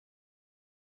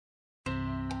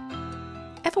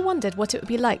Ever wondered what it would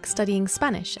be like studying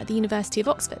Spanish at the University of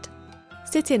Oxford?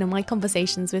 Sit in on my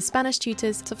conversations with Spanish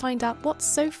tutors to find out what's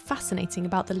so fascinating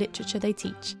about the literature they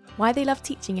teach, why they love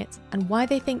teaching it, and why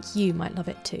they think you might love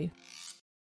it too.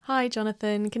 Hi,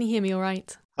 Jonathan. Can you hear me all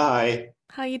right? Hi.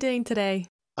 How are you doing today?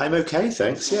 I'm okay,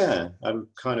 thanks. Yeah, I'm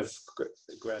kind of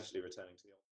gradually returning to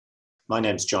the... My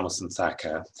name's Jonathan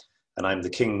Thacker, and I'm the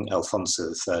King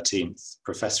Alfonso XIII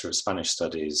Professor of Spanish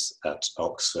Studies at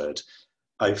Oxford.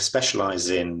 I specialise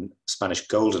in Spanish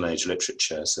Golden Age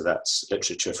literature, so that's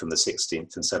literature from the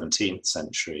 16th and 17th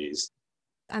centuries.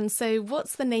 And so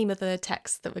what's the name of the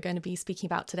text that we're going to be speaking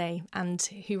about today, and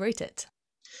who wrote it?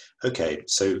 Okay,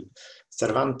 so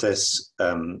Cervantes,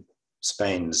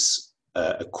 Spain's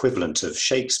equivalent of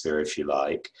Shakespeare, if you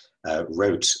like,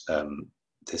 wrote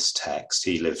this text.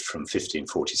 He lived from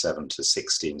 1547 to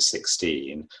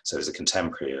 1616, so he's a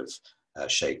contemporary of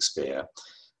Shakespeare.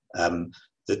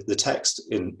 The text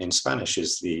in Spanish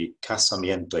is the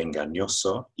Casamiento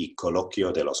Engañoso y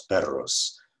Coloquio de los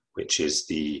Perros, which is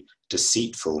the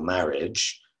deceitful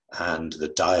marriage and the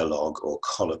dialogue or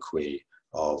colloquy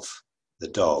of the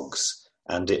dogs.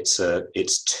 And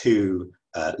it's two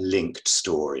linked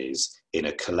stories in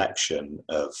a collection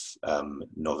of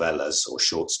novellas or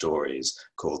short stories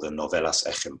called the Novelas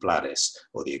Ejemplares,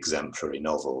 or the exemplary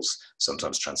novels,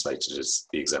 sometimes translated as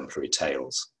the exemplary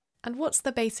tales. And what's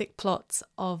the basic plot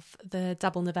of the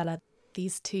double novella,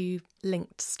 these two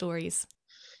linked stories?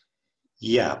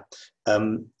 Yeah,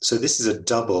 so this is a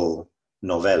double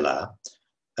novella.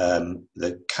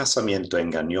 The Casamiento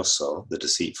Engañoso, the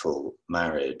deceitful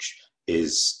marriage,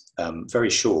 is very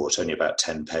short, only about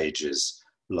 10 pages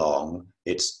long.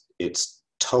 It's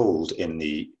told in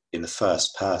the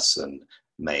first person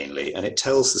mainly, and it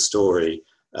tells the story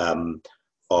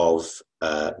of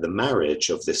the marriage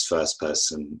of this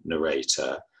first-person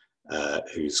narrator,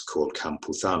 who's called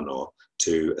Campuzano,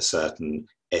 to a certain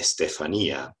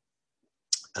Estefania.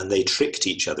 And they tricked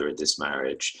each other in this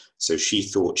marriage. So she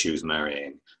thought she was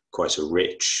marrying quite a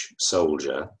rich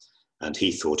soldier, and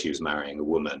he thought he was marrying a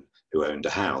woman who owned a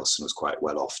house and was quite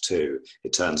well off too.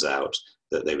 It turns out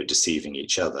that they were deceiving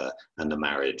each other, and the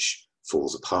marriage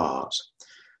falls apart.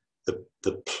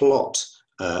 The plot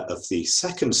of the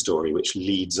second story, which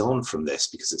leads on from this,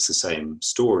 because it's the same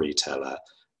storyteller,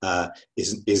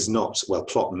 is not, well,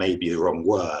 plot may be the wrong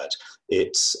word.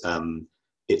 It's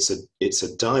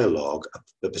a dialogue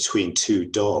between two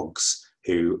dogs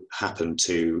who happen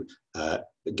to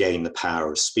gain the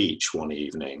power of speech one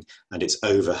evening, and it's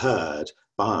overheard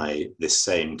by this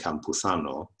same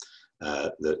Campuzano,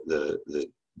 the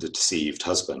deceived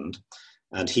husband,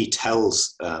 and he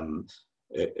tells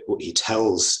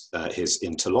his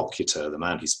interlocutor, the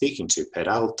man he's speaking to,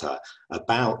 Peralta,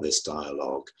 about this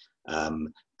dialogue,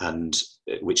 and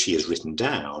which he has written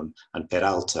down, and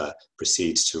Peralta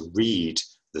proceeds to read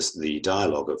the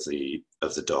dialogue of the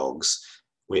dogs,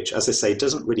 which, as I say,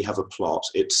 doesn't really have a plot.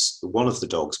 It's one of the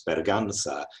dogs,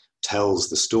 Berganza, tells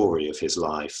the story of his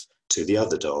life to the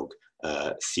other dog,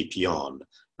 Cipion,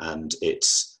 and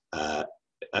it's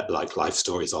like life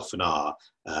stories often are,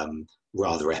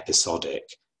 rather episodic,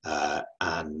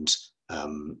 and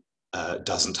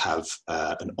doesn't have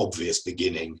an obvious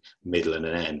beginning, middle, and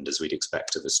an end, as we'd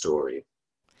expect of a story.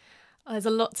 There's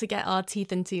a lot to get our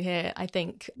teeth into here, I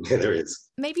think. Yeah, there is.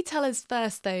 Maybe tell us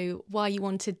first, though, why you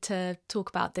wanted to talk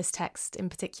about this text in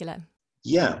particular.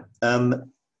 Yeah.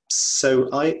 So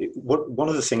one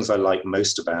of the things I like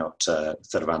most about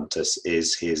Cervantes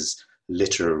is his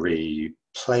literary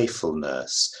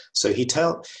playfulness. So he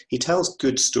tells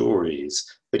good stories,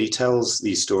 but he tells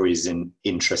these stories in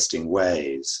interesting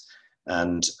ways.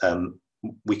 And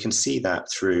we can see that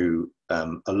through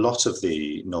a lot of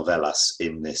the novellas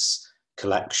in this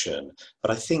collection.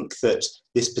 But I think that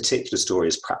this particular story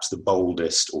is perhaps the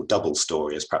boldest, or double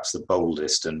story is perhaps the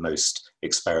boldest and most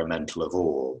experimental of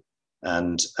all.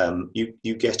 And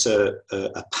you get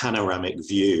a panoramic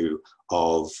view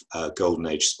of Golden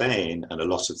Age Spain and a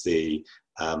lot of the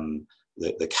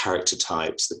character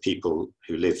types, the people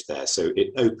who lived there. So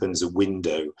it opens a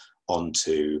window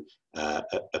onto a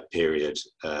period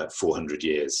 400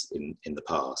 years in the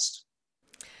past.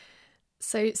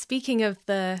 So speaking of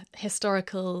the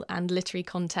historical and literary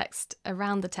context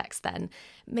around the text then,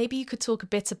 maybe you could talk a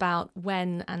bit about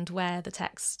when and where the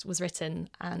text was written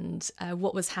and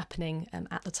what was happening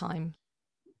at the time.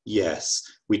 Yes,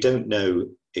 we don't know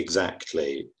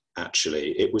exactly,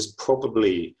 actually. It was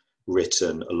probably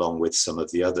written along with some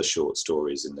of the other short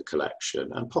stories in the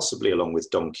collection, and possibly along with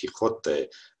Don Quixote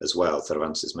as well,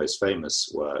 Cervantes' most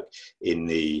famous work, in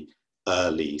the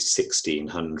early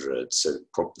 1600s, so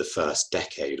probably the first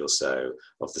decade or so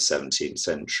of the 17th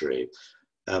century.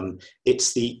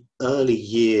 It's the early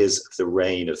years of the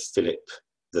reign of Philip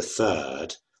III.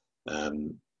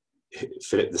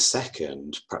 Philip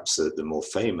II, perhaps the more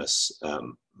famous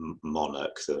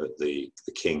monarch, the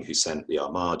king who sent the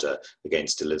Armada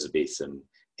against Elizabethan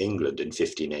England in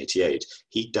 1588.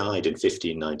 He died in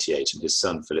 1598 and his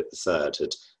son Philip III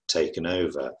had taken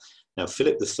over. Now,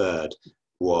 Philip III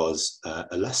was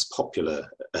a less popular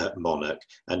monarch,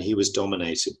 and he was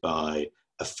dominated by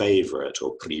a favorite,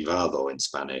 or privado in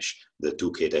Spanish, the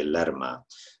Duque de Lerma.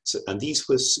 And these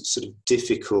were sort of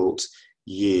difficult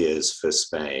years for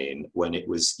Spain, when it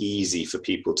was easy for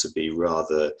people to be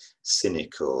rather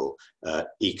cynical.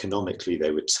 Economically,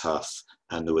 they were tough,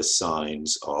 and there were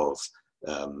signs of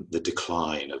the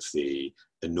decline of the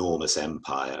enormous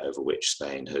empire over which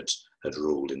Spain had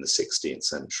ruled in the 16th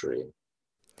century.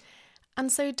 And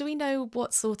so do we know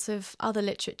what sort of other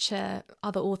literature,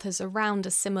 other authors around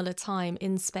a similar time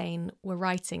in Spain were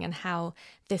writing, and how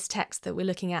this text that we're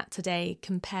looking at today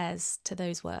compares to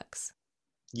those works?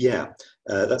 Yeah,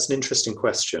 that's an interesting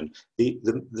question. The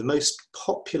most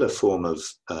popular form of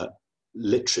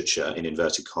literature, in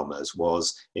inverted commas,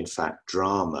 was in fact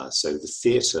drama. So the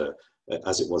theatre,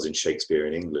 as it was in Shakespeare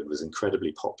in England, was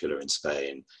incredibly popular in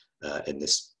Spain in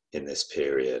this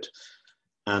period.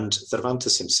 And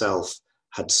Cervantes himself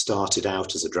had started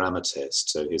out as a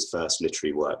dramatist, so his first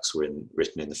literary works were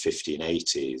written in the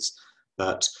 1580s,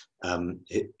 but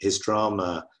his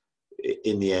drama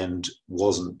in the end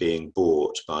wasn't being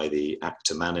bought by the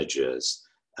actor-managers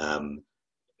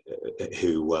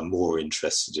who were more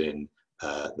interested in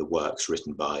the works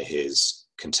written by his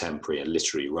contemporary and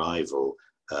literary rival,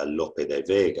 Lope de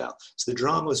Vega. So the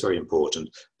drama was very important.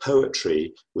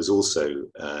 Poetry was also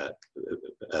a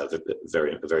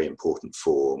very important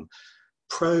form.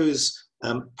 Prose,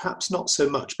 perhaps not so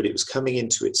much, but it was coming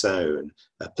into its own,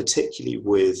 particularly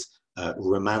with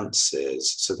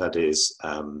romances. So that is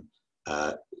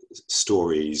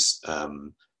stories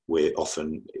with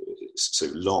often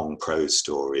long prose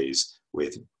stories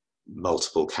with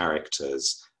multiple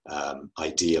characters,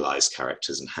 idealized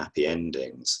characters and happy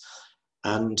endings.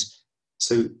 And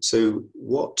so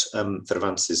what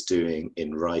Cervantes is doing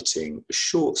in writing a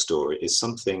short story is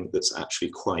something that's actually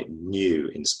quite new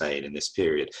in Spain in this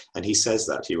period. And he says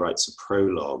that, he writes a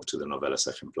prologue to the Novelas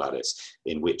Ejemplares,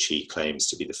 in which he claims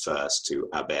to be the first to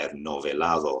haber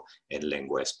novelado en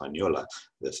lengua española,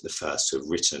 the first to have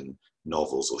written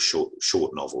novels or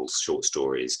short novels, short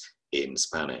stories in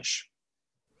Spanish.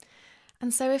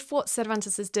 And so if what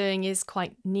Cervantes is doing is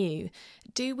quite new,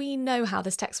 do we know how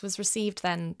this text was received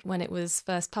then when it was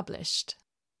first published?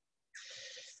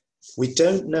 We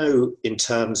don't know in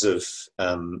terms of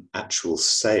actual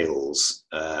sales.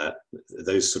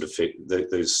 Those sort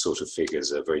of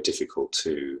figures are very difficult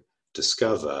to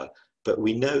discover, but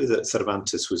we know that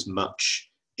Cervantes was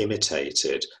much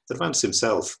imitated. Cervantes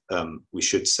himself, we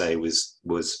should say,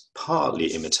 was partly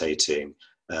imitating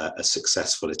a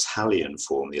successful Italian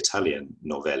form, the Italian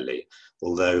novelli,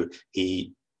 although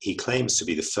he claims to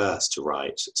be the first to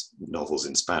write novels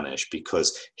in Spanish,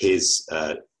 because his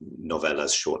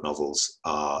novellas, short novels,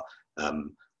 are a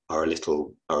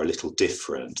little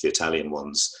different. The Italian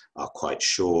ones are quite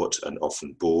short and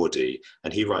often bawdy,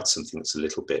 and he writes something that's a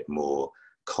little bit more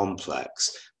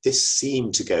complex. This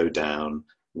seemed to go down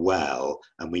well,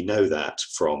 and we know that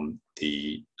from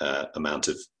the amount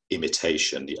of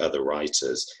imitation the other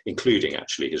writers, including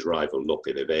actually his rival Lope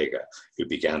de Vega, who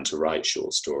began to write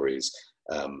short stories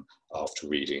after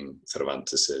reading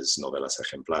Cervantes's Novelas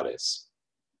Ejemplares.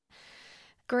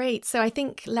 Great. So I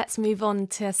think let's move on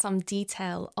to some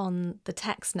detail on the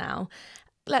text now.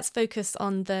 Let's focus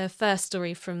on the first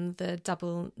story from the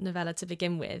double novella to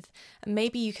begin with. And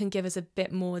maybe you can give us a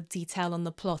bit more detail on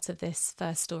the plot of this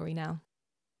first story now.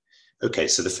 Okay,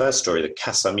 so the first story, the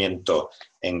Casamiento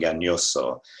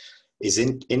Engañoso, is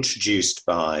introduced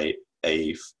by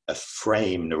a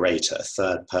frame narrator, a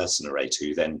third-person narrator,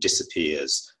 who then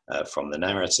disappears from the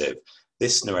narrative.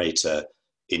 This narrator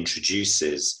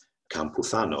introduces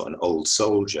Campuzano, an old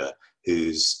soldier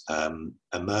who's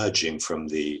emerging from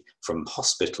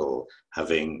hospital,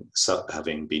 having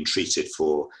been treated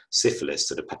for syphilis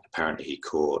that apparently he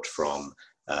caught from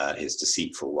his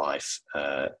deceitful wife,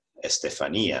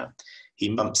 Estefania. He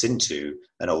bumps into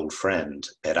an old friend,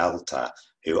 Peralta,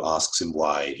 who asks him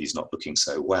why he's not looking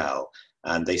so well,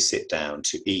 and they sit down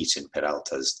to eat in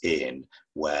Peralta's inn,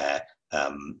 where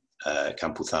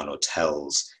Campuzano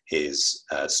tells his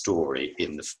story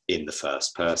in the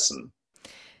first person.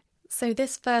 So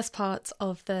this first part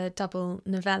of the double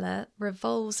novella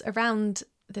revolves around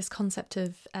this concept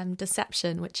of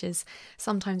deception, which is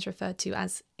sometimes referred to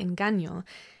as engaño.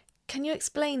 Can you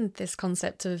explain this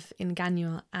concept of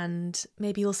engaño and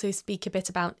maybe also speak a bit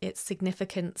about its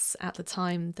significance at the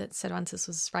time that Cervantes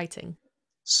was writing?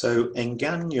 So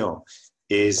engaño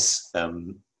is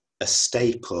a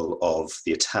staple of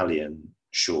the Italian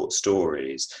short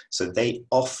stories. So they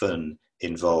often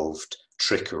involved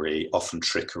trickery, often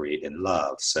trickery in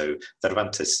love. So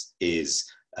Cervantes is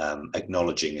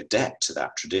acknowledging a debt to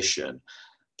that tradition.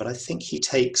 But I think he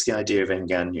takes the idea of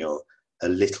engaño a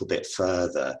little bit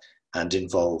further and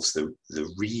involves the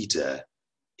reader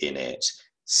in it,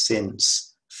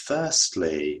 since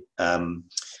firstly,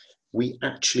 we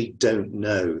actually don't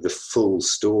know the full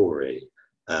story.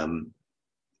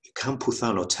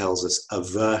 Campuzano tells us a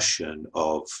version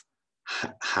of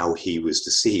how he was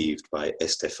deceived by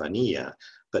Estefania,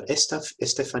 but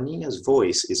Estefania's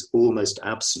voice is almost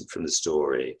absent from the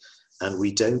story, and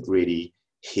we don't really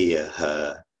hear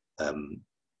her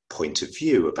point of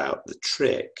view about the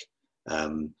trick.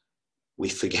 We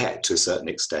forget to a certain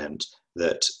extent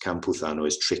that Campuzano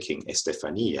is tricking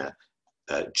Estefania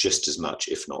just as much,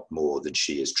 if not more, than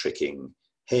she is tricking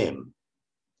him.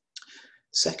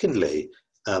 Secondly,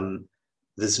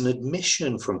 there's an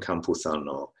admission from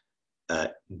Campuzano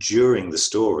during the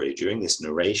story, during this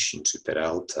narration to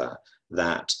Peralta,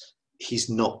 that he's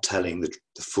not telling the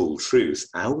full truth.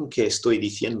 Aunque estoy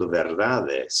diciendo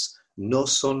verdades, no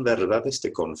son verdades de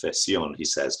confesión, he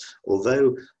says.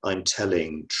 Although I'm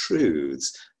telling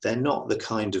truths, they're not the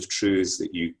kind of truths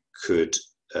that you could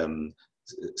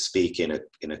speak in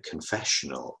a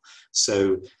confessional.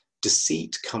 So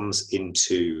deceit comes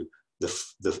into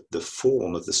the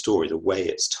form of the story, the way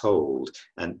it's told,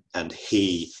 and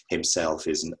he himself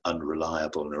is an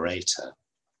unreliable narrator.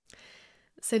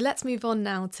 So let's move on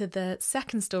now to the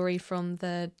second story from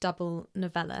the double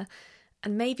novella.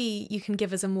 And maybe you can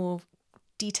give us a more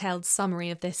detailed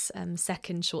summary of this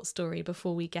second short story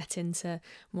before we get into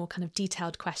more kind of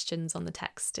detailed questions on the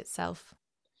text itself.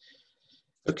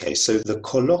 Okay, so the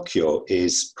Colloquio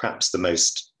is perhaps the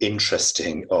most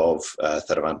interesting of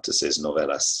Cervantes's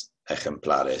novelas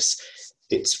ejemplares.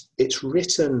 It's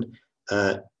written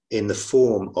in the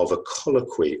form of a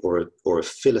colloquy or a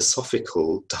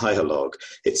philosophical dialogue.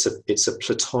 It's a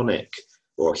Platonic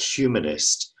or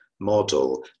humanist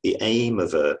model. The aim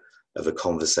of a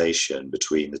conversation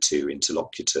between the two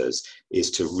interlocutors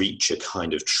is to reach a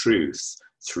kind of truth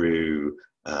through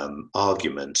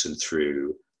argument and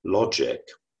through logic.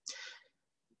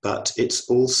 But it's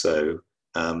also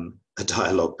a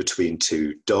dialogue between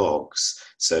two dogs.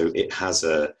 So it has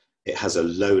a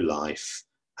low-life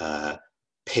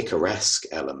picaresque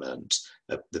element.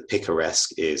 The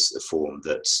picaresque is a form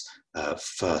that's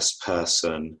first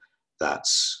person,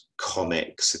 that's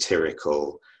comic,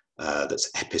 satirical, that's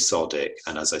episodic,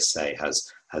 and as I say,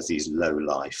 has these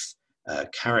low-life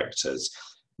characters.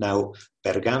 Now,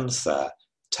 Berganza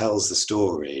tells the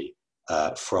story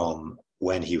from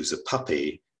when he was a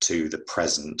puppy to the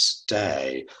present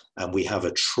day, and we have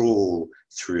a trawl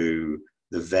through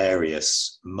the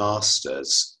various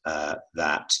masters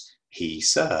that he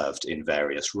served in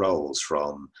various roles,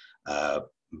 from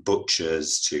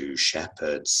butchers to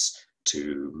shepherds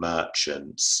to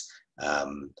merchants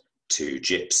to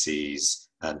gypsies,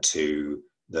 and to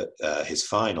his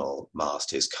final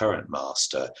master, his current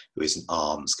master, who is an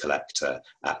arms collector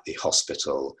at the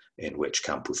hospital in which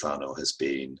Campuzano has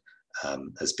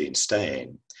been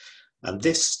staying. And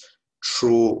this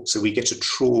trawl, so we get a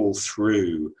trawl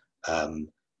through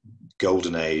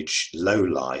Golden Age low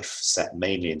life, set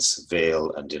mainly in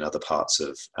Seville and in other parts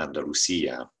of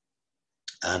Andalusia.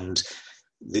 And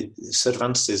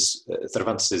Cervantes'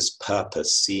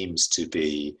 purpose seems to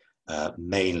be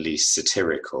mainly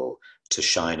satirical, to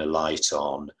shine a light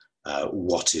on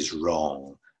what is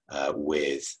wrong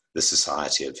with the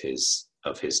society of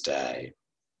his day.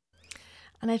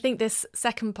 And I think this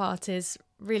second part is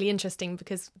really interesting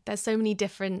because there's so many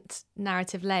different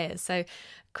narrative layers. So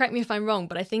correct me if I'm wrong,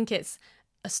 but I think it's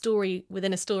a story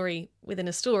within a story within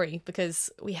a story, because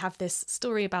we have this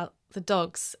story about the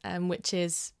dogs, which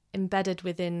is embedded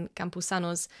within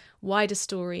Campuzano's wider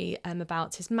story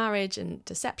about his marriage and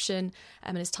deception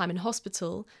and his time in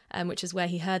hospital, which is where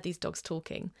he heard these dogs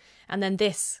talking. And then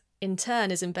this, in turn,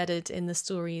 is embedded in the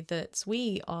story that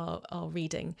we are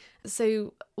reading.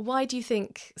 So why do you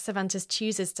think Cervantes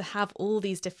chooses to have all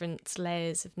these different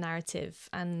layers of narrative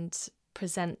and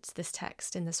present this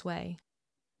text in this way?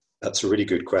 That's a really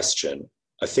good question.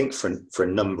 I think for a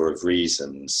number of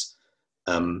reasons.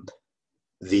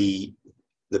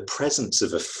 The presence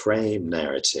of a frame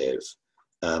narrative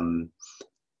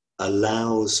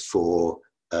allows for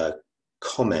a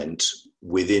comment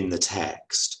within the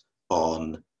text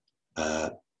on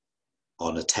a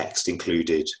text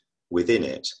included within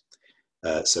it.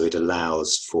 So it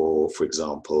allows for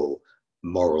example,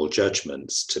 moral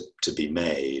judgments to be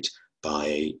made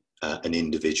by an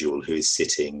individual who is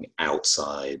sitting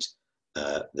outside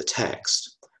the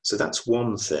text. So that's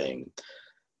one thing.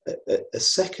 A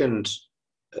second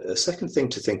thing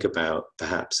to think about,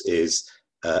 perhaps, is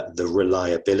the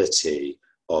reliability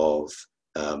of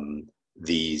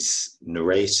these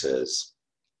narrators.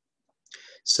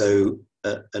 So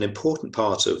an important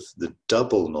part of the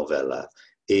double novella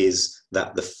is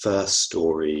that the first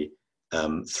story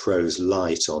throws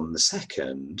light on the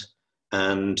second,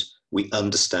 and we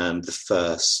understand the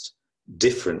first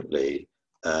differently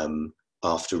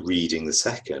after reading the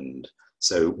second.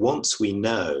 So once we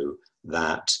know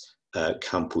that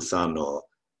Campuzano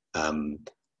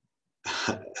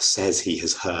says he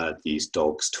has heard these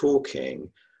dogs talking,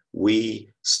 we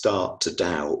start to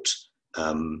doubt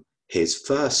his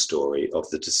first story of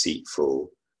the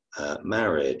deceitful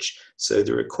marriage. So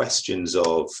there are questions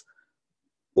of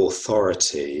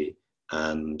authority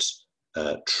and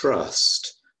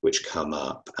trust which come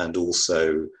up, and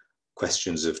also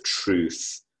questions of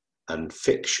truth and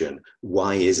fiction.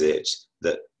 Why is it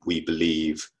that we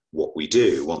believe what we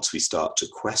do? Once we start to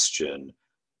question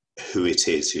who it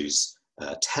is who's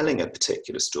telling a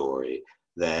particular story,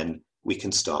 then we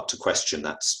can start to question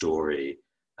that story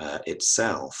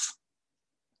itself.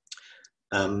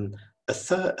 A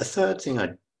third thing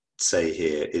I'd say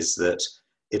here is that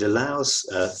it allows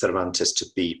Cervantes to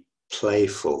be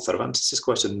playful. Cervantes is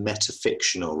quite a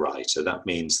metafictional writer. That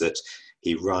means that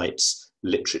he writes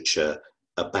literature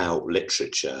about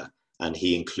literature, and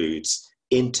he includes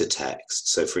intertext.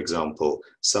 So, for example,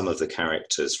 some of the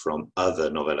characters from other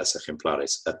novelas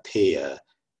ejemplares appear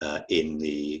in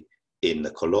the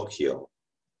colloquio,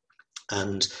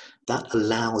 and that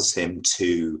allows him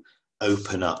to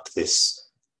open up this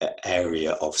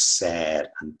area of ser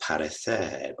and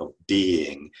parecer, of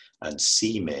being and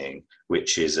seeming,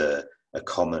 which is a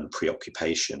common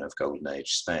preoccupation of Golden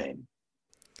Age Spain.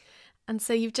 And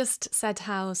so you've just said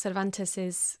how Cervantes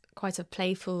is quite a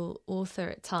playful author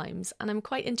at times, and I'm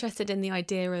quite interested in the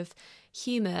idea of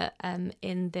humour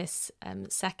in this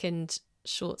second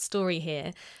short story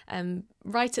here.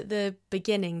 Right at the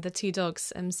beginning, the two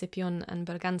dogs, Scipion and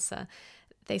Berganza,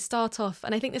 they start off,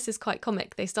 and I think this is quite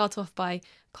comic, they start off by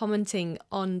commenting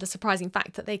on the surprising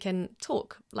fact that they can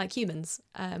talk like humans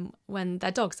when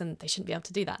they're dogs, and they shouldn't be able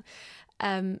to do that.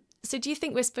 So do you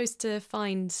think we're supposed to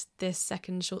find this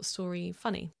second short story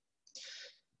funny?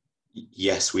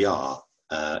 Yes, we are.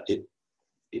 I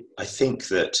think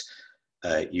that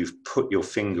you've put your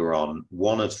finger on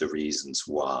one of the reasons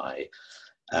why.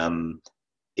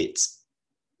 It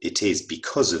is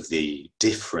because of the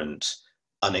different,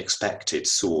 unexpected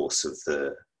source of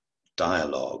the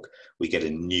dialogue. We get a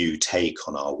new take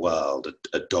on our world,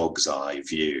 a dog's eye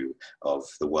view of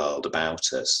the world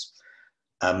about us.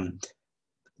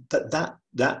 But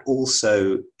that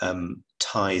also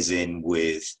ties in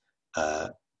with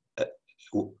a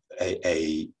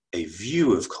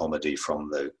view of comedy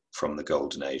from the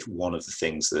Golden Age. One of the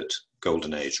things that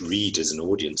Golden Age readers and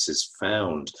audiences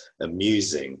found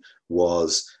amusing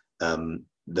was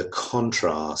the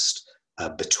contrast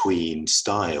between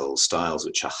styles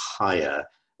which are higher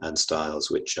and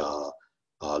styles which are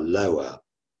lower.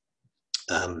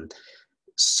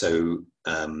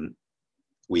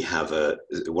 We have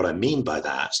what I mean by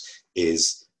that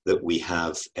is that we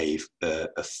have a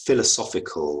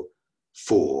philosophical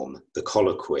form, the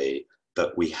colloquy,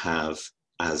 but we have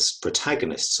as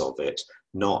protagonists of it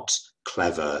not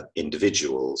clever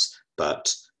individuals,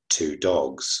 but two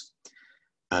dogs.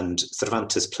 And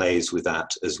Cervantes plays with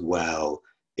that as well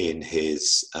in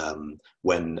his,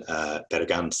 when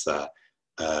Berganza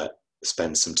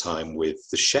spends some time with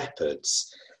the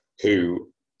shepherds, who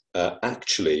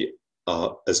actually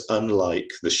are as unlike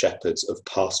the shepherds of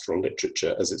pastoral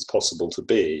literature as it's possible to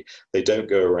be. They don't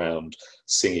go around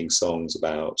singing songs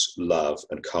about love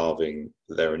and carving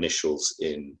their initials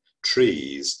in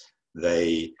trees.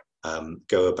 They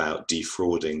go about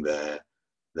defrauding their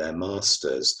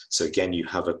masters. So again, you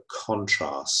have a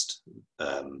contrast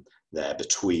there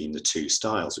between the two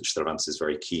styles, which Cervantes is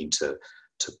very keen to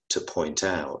point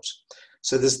out.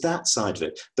 So there's that side of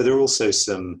it, but there are also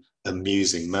some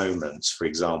amusing moments. For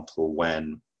example,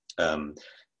 when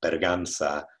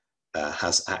Berganza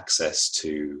has access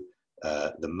to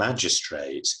the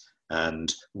magistrate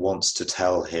and wants to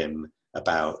tell him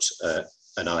about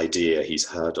an idea he's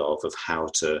heard of how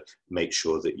to make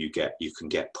sure that you can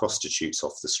get prostitutes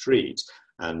off the street,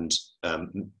 and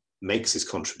makes his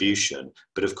contribution,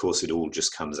 but of course it all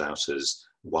just comes out as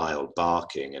wild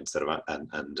barking and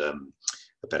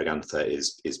Berganza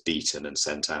is beaten and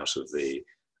sent out of the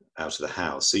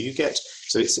house. So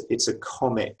it's a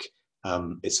comic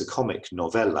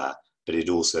novella, but it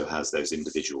also has those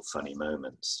individual funny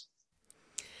moments.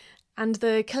 And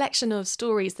the collection of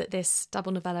stories that this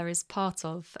double novella is part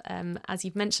of, as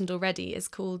you've mentioned already, is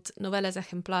called Novelas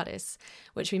Ejemplares,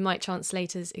 which we might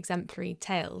translate as exemplary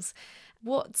tales.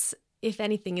 What, if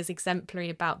anything, is exemplary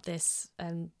about this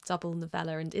double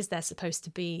novella, and is there supposed to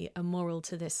be a moral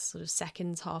to this sort of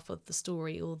second half of the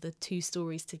story, or the two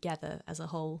stories together as a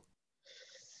whole?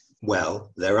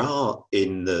 Well, there are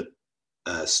in the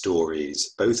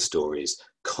both stories,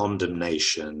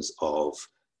 condemnations of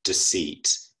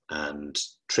deceit and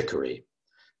trickery.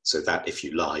 So that, if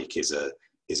you like, is a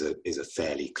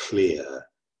fairly clear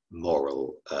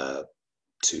moral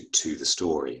to the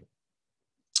story.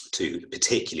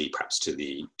 Particularly perhaps to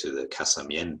the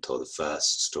Casamiento, the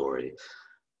first story,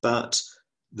 but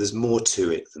there's more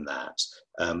to it than that.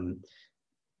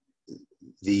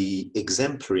 The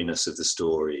exemplariness of the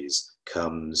stories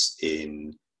comes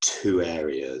in two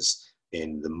areas: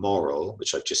 in the moral,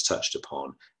 which I've just touched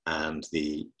upon, and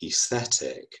the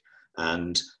aesthetic.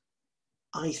 And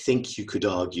I think you could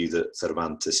argue that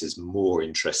Cervantes is more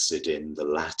interested in the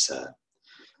latter.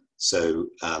 So,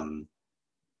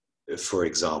 for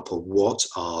example, what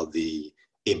are the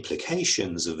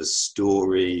implications of a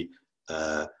story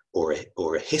or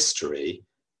a history,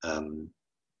 an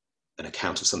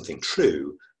account of something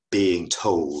true, being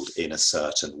told in a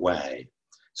certain way?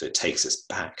 So it takes us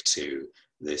back to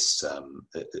this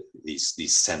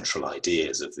these central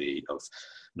ideas of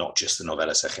not just the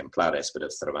Novelas Ejemplares, but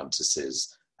of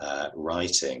Cervantes's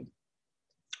writing.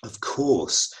 Of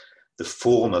course, the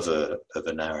form of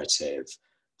a narrative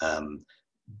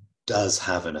does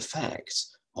have an effect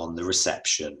on the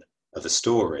reception of a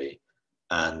story,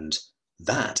 and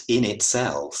that in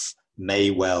itself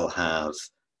may well have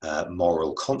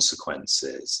moral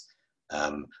consequences.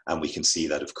 And we can see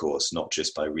that, of course, not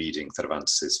just by reading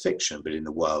Cervantes's fiction, but in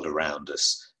the world around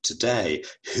us today.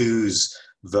 Whose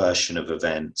version of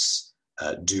events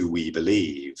do we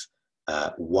believe?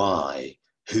 Why?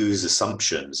 Whose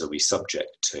assumptions are we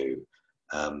subject to?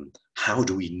 How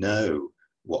do we know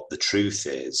what the truth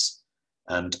is?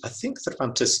 And I think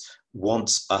Cervantes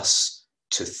wants us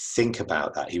to think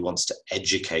about that. He wants to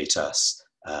educate us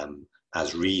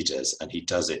as readers, and he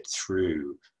does it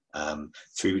through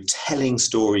telling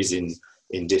stories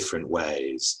in different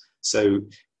ways. So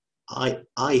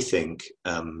I think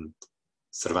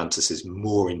Cervantes is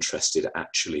more interested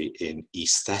actually in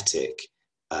aesthetic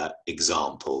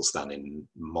examples than in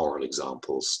moral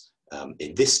examples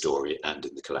in this story and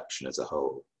in the collection as a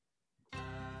whole.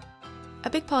 A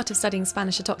big part of studying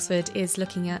Spanish at Oxford is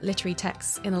looking at literary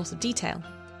texts in a lot of detail.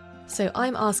 So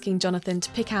I'm asking Jonathan to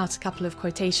pick out a couple of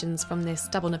quotations from this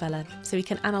double novella so we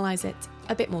can analyse it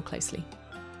a bit more closely.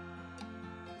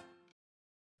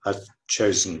 I've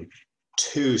chosen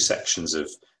two sections of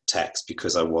text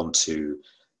because I want to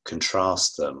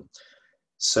contrast them.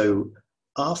 So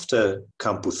after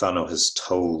Campuzano has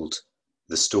told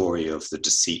the story of the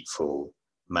deceitful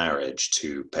marriage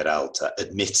to Peralta,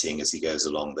 admitting as he goes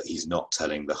along that he's not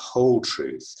telling the whole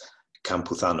truth,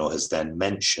 Campuzano has then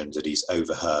mentioned that he's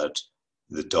overheard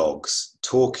the dogs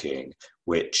talking,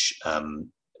 which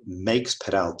makes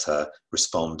Peralta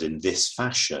respond in this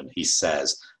fashion. He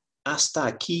says, "Hasta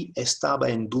aquí estaba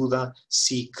en duda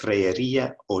si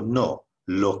creería o no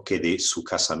lo que de su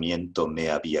casamiento me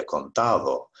había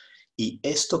contado. Y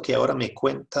esto que ahora me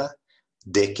cuenta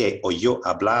de que oyó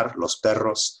hablar los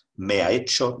perros me ha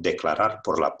hecho declarar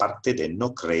por la parte de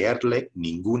no creerle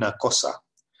ninguna cosa.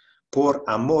 Por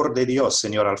amor de Dios,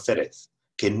 señor alférez,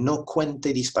 que no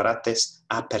cuente disparates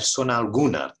a persona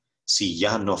alguna, si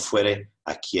ya no fuere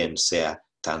a quien sea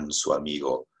tan su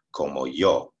amigo como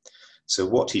yo." So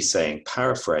what he's saying,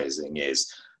 paraphrasing, is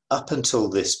up until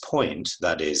this point,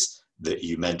 that is, that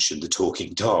you mentioned the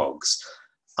talking dogs,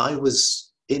 I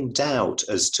was in doubt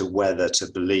as to whether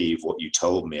to believe what you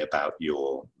told me about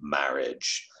your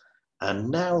marriage. And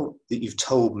now that you've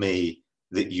told me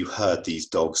that you heard these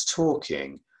dogs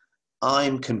talking,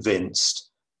 I'm convinced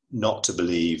not to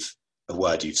believe a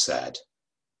word you've said.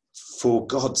 For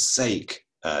God's sake,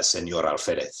 Señor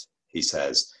Alférez, he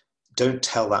says, don't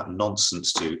tell that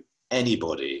nonsense to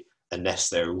anybody unless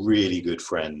they're a really good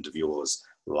friend of yours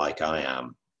like I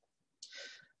am.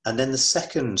 And then the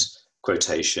second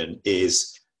quotation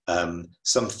is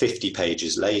some 50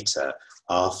 pages later,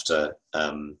 after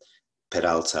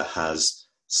Peralta has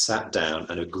sat down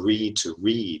and agreed to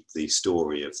read the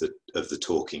story of the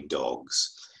talking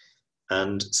dogs.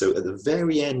 And so at the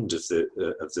very end of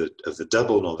the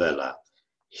double novella,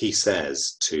 he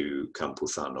says to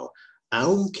Campuzano,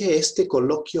 Aunque este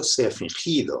coloquio sea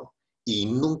fingido y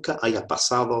nunca haya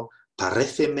pasado,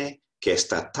 paréceme que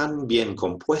está tan bien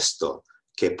compuesto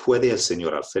que puede el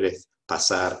señor alférez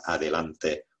pasar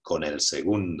adelante con el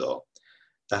segundo.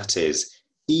 That is,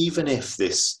 even if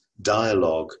this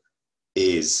dialogue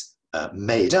is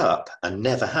made up and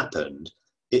never happened,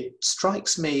 it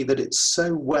strikes me that it's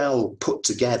so well put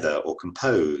together or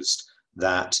composed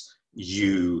that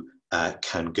you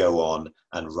can go on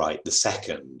and write the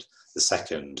second. The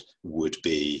second would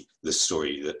be the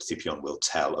story that Scipion will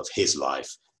tell of his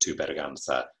life to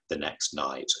Berganza the next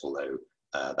night, although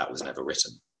that was never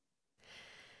written.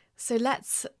 So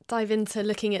let's dive into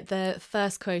looking at the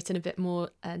first quote in a bit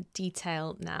more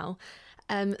detail now.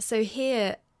 So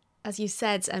here, as you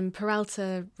said,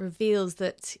 Peralta reveals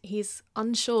that he's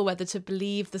unsure whether to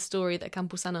believe the story that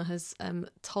Campuzano has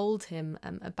told him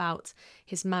about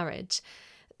his marriage.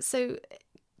 So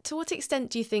to what extent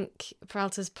do you think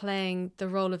Peralta's playing the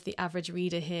role of the average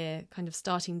reader here, kind of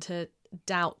starting to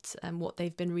doubt what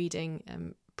they've been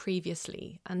reading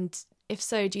previously? And if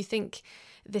so, do you think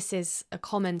this is a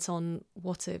comment on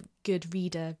what a good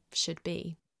reader should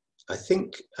be? I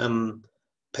think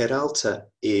Peralta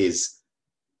is,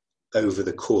 over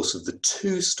the course of the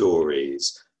two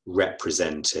stories,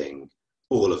 representing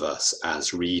all of us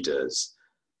as readers.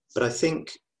 But I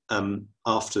think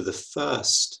after the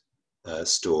first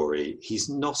story, he's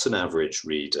not an average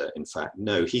reader. In fact,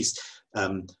 no, he's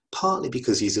partly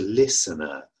because he's a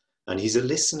listener, and he's a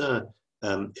listener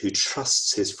who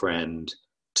trusts his friend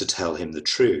to tell him the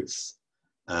truth.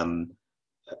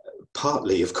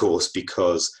 Partly, of course,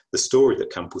 because the story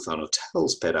that Campuzano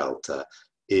tells Peralta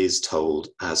is told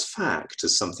as fact,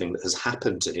 as something that has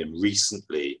happened to him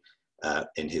recently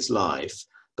in his life,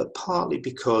 but partly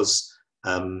because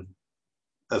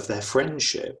of their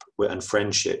friendship, and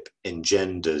friendship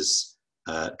engenders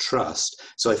trust.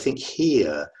 So I think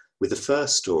here, with the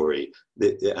first story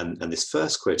and this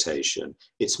first quotation,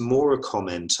 it's more a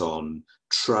comment on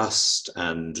trust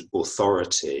and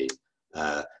authority,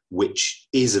 which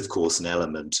is, of course, an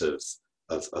element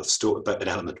but an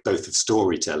element both of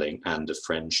storytelling and of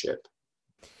friendship.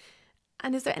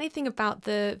 And is there anything about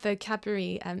the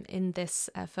vocabulary in this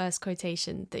first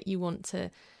quotation that you want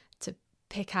to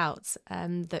pick out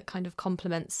that kind of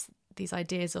complements these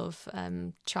ideas of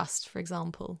trust, for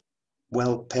example?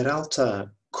 Well,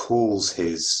 Peralta calls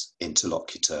his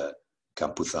interlocutor,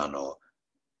 Campuzano,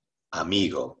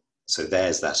 amigo. So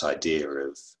there's that idea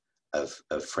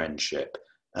of friendship.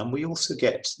 And we also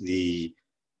get the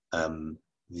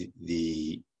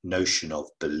notion of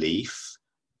belief.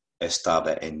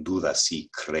 Estaba en duda si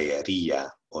creería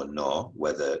o no,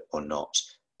 whether or not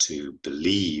to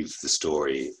believe the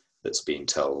story that's being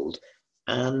told.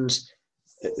 And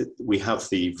we have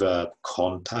the verb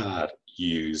contar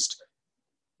used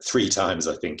 3 times,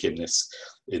 I think, in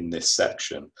this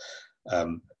section. A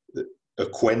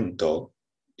cuento,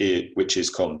 which is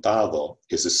contado,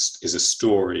 is a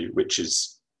story which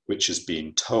is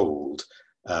being told.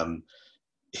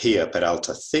 Here,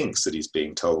 Peralta thinks that he's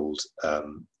being told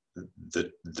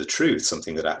the truth,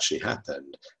 something that actually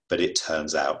happened, but it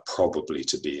turns out probably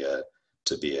to be a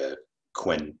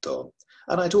cuento.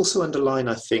 And I'd also underline,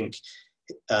 I think,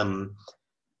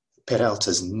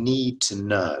 Peralta's need to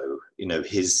know.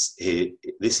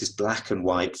 This is black and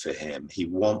white for him. He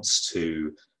wants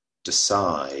to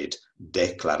decide,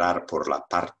 declarar por la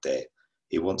parte.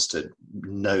 He wants to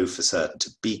know for certain,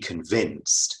 to be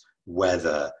convinced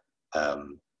whether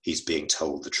he's being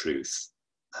told the truth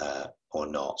or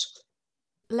not.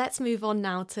 Let's move on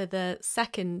now to the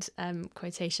second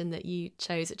quotation that you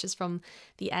chose, which is from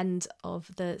the end of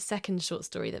the second short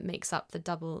story that makes up the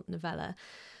double novella.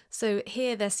 So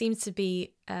here there seems to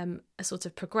be a sort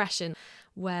of progression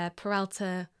where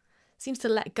Peralta seems to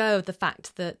let go of the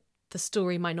fact that the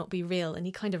story might not be real, and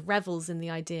he kind of revels in the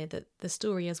idea that the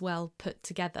story is well put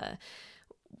together.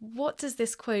 What does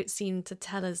this quote seem to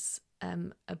tell us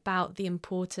about the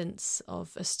importance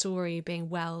of a story being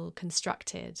well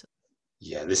constructed?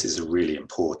 Yeah, this is a really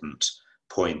important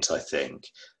point, I think,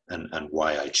 and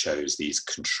why I chose these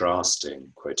contrasting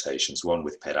quotations, one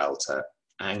with Peralta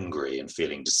angry and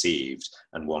feeling deceived,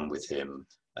 and one with him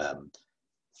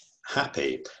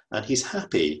happy. And he's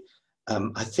happy,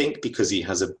 I think, because he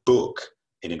has a book,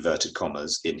 in inverted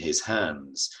commas, in his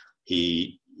hands.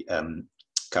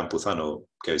 Campuzano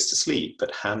goes to sleep,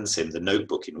 but hands him the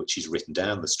notebook in which he's written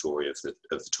down the story of the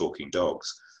talking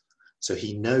dogs. So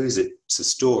he knows it's a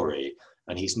story,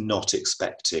 and he's not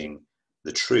expecting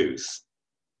the truth.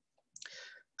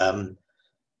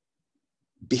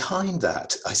 Behind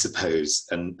that, I suppose,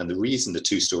 and the reason the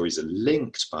two stories are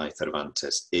linked by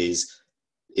Cervantes is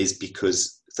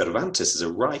because Cervantes, as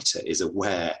a writer, is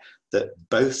aware that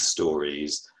both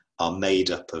stories are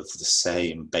made up of the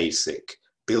same basic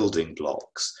building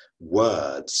blocks,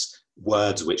 words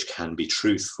which can be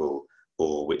truthful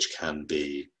or which can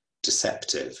be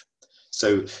deceptive.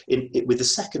 So with the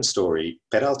second story,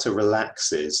 Peralta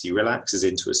relaxes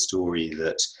into a story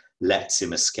that lets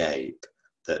him escape,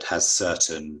 that has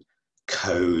certain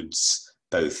codes,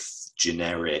 both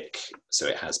generic, so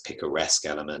it has picaresque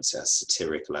elements, it has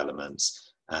satirical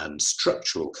elements, and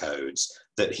structural codes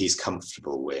that he's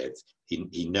comfortable with.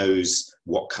 He knows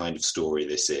what kind of story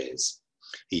this is.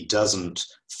 He doesn't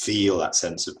feel that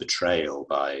sense of betrayal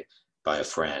by a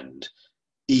friend,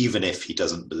 even if he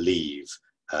doesn't believe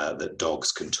that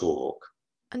dogs can talk.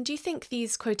 And do you think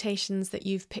these quotations that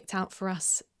you've picked out for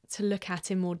us to look at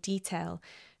in more detail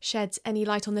sheds any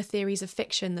light on the theories of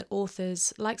fiction that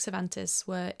authors like Cervantes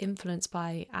were influenced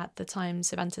by at the time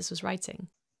Cervantes was writing?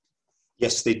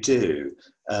 Yes, they do.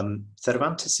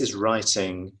 Cervantes is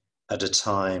writing at a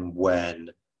time when,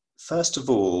 first of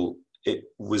all, it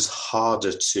was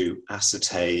harder to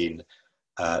ascertain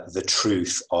the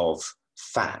truth of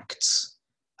facts.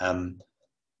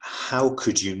 How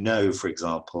could you know, for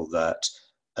example, that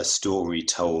a story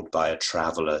told by a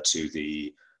traveller to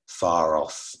the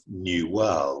far-off New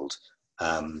World,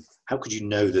 how could you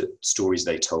know that stories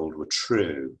they told were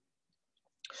true?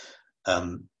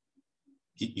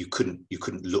 You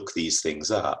couldn't look these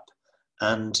things up.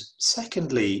 And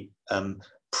secondly,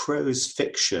 prose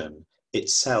fiction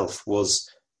itself was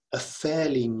a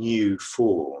fairly new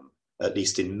form, at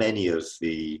least in many of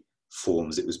the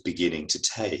forms it was beginning to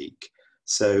take.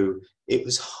 So it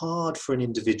was hard for an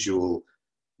individual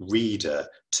reader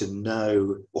to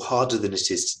know, or harder than it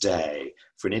is today,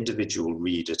 for an individual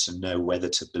reader to know whether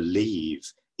to believe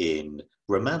in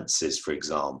romances, for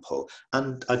example.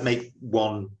 And I'd make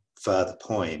one further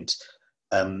point.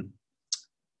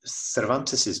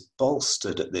 Cervantes is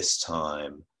bolstered at this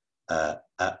time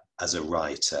as a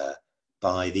writer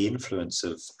by the influence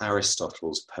of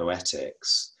Aristotle's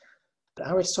Poetics. But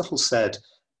Aristotle said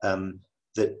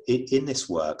that in this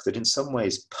work, that in some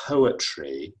ways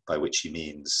poetry, by which he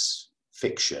means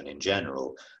fiction in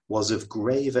general, was of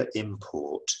graver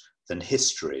import than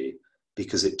history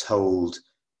because it told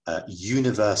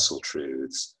universal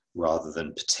truths rather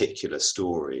than particular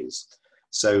stories.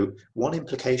 So one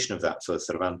implication of that for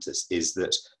Cervantes is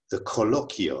that the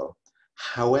colloquio,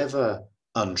 however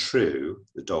untrue,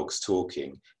 the dog's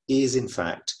talking, is in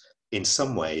fact, in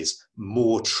some ways,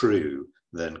 more true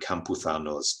than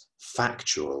Campuzano's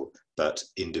factual but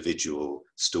individual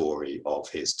story of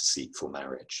his deceitful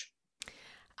marriage.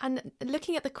 And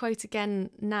looking at the quote again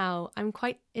now, I'm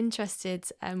quite interested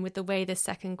with the way this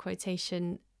second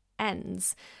quotation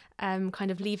ends,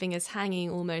 kind of leaving us hanging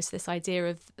almost this idea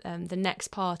of the next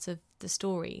part of the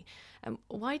story.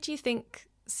 Why do you think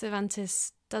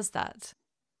Cervantes does that?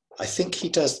 I think he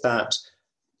does that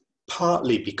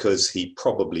partly because he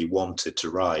probably wanted to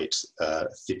write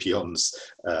Scipion's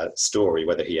story.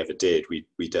 Whether he ever did, we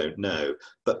don't know.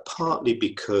 But partly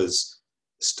because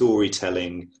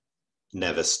storytelling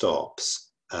never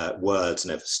stops. Words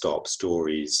never stop.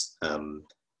 Stories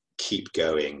keep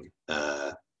going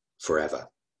forever.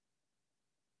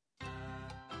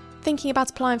 Thinking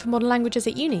about applying for modern languages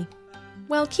at uni?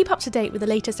 Well, keep up to date with the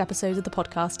latest episodes of the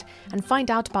podcast and find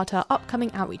out about our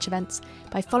upcoming outreach events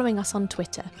by following us on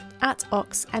Twitter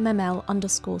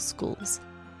 @oxmml_schools.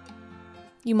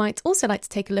 You might also like to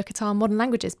take a look at our modern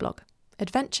languages blog,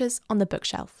 Adventures on the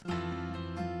Bookshelf.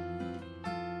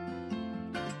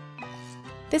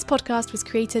 This podcast was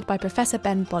created by Professor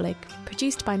Ben Bollig,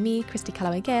 produced by me, Christy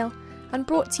Calloway-Gale, and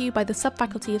brought to you by the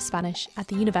Subfaculty of Spanish at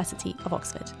the University of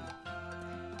Oxford.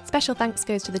 Special thanks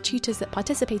goes to the tutors that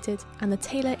participated and the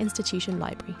Taylor Institution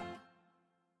Library.